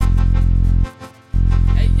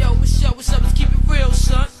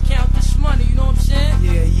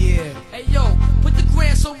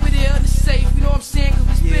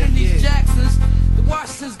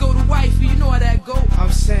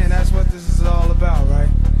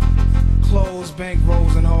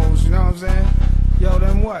bankrolls and hoes, you know what I'm saying? Yo,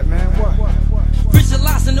 then what, man? What?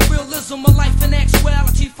 Visualizing the realism of life in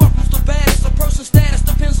actuality. Fuck who's the baddest. A person's status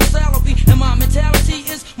depends on salary. And my mentality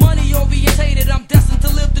is money orientated. I'm destined to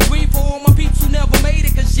live the dream for all my peeps who never made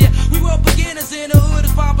it. Cause yeah, we were beginners in the hood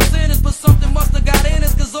as 5%ers. But something must have got in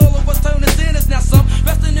us, cause all of us turned to sinners. Now some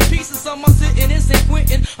resting in peace and some are sitting in St.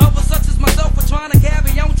 Quentin. Others such as myself are trying to carry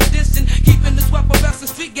on tradition, keeping the sweat of Western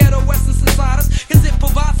street ghetto essence inside us. Cause it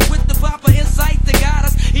provides us with the proper insight to guide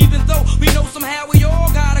us. Even though we know somehow we all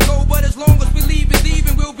gotta go, but as long as we leave it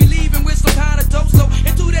leaving, we'll be leaving with some kind of dope. So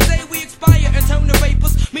into that day we expire and turn to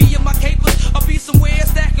vapors. Me and my capers, I'll be somewhere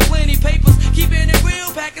stacking plenty papers, keeping it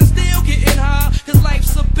real, packing still getting high. Cause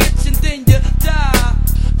life's a bitch and then you die.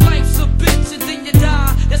 Life's a bitch and then you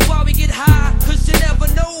die. That's why we get high, cause you never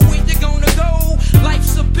know when you're gonna go.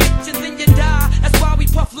 Life's a bitch and then you die. That's why we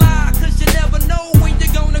puff lie, cause you never know when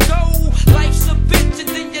you're gonna go. Life's a bitch and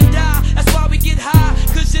then you die. That's why we get high,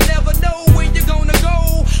 cause you never know when you're gonna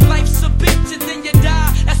go. Life's a bitch and then you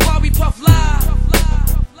die. That's why we puff lie.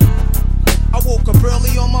 I woke up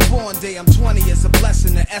early on my born day. I'm 20, it's a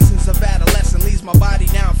blessing. The essence of adolescence leaves my body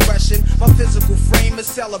now freshened. My physical frame is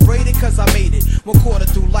celebrated cause I made it. One quarter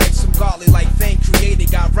through life, some godly like thing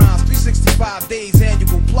created. Got rhymes, 365 days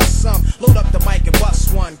annual plus some. Load up the mic and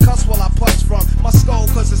bust one. Cuss while I puss from my skull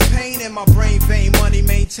cause it's pain in my brain vein. Money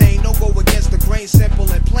maintained, no go against the grain,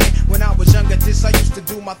 simple and plain. When I was younger, this I used to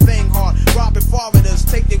do my thing hard. Robbing foreigners,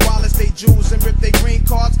 take their wallets, they jewels, and rip their green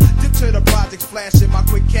cards. Dip to the projects, flashing my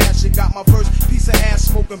quick cash and got my first piece of ass,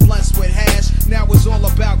 smoking blunts with hash. Now it's all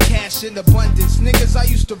about cash in abundance. Niggas I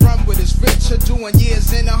used to run with is rich, are doing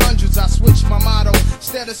years in the hundreds. I switched my motto.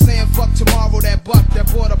 Instead of saying fuck tomorrow, that buck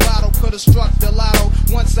that bought a bottle could've struck the lotto.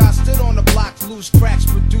 Once I stood on the block, loose cracks,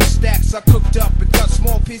 produced stacks. I cooked up and cut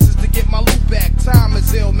small pieces to get my loot back. Time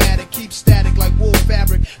is illmatic, keep static like wool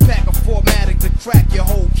fabric. Pack a formatic to crack your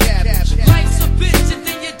whole cabbage. Life's a bitch and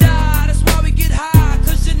then you die. That's why we get high,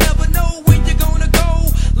 cause you never know when you're gonna go.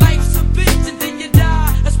 Life's a bitch and then you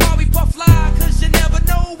die. That's why we puff lie, cause you never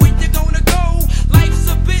know when you're gonna go. Life's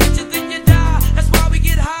a bitch and then you die. That's why we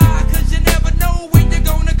get high, cause you never know when you're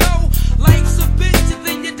gonna go. Life's a bitch and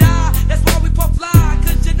then you die. That's why we puff lie,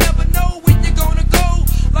 cause you never know when you're gonna go.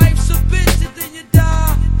 Life's a bitch and then you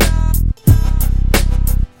die.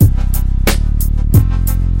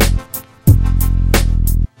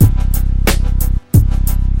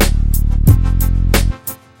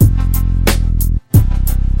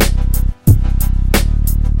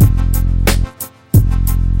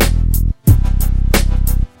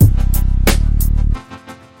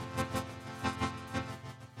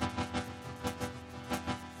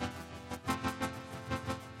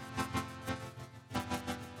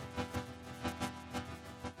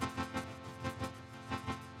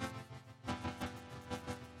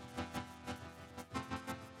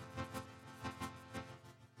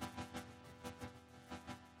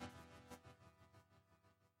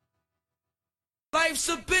 Life's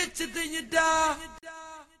a bitch and then you die.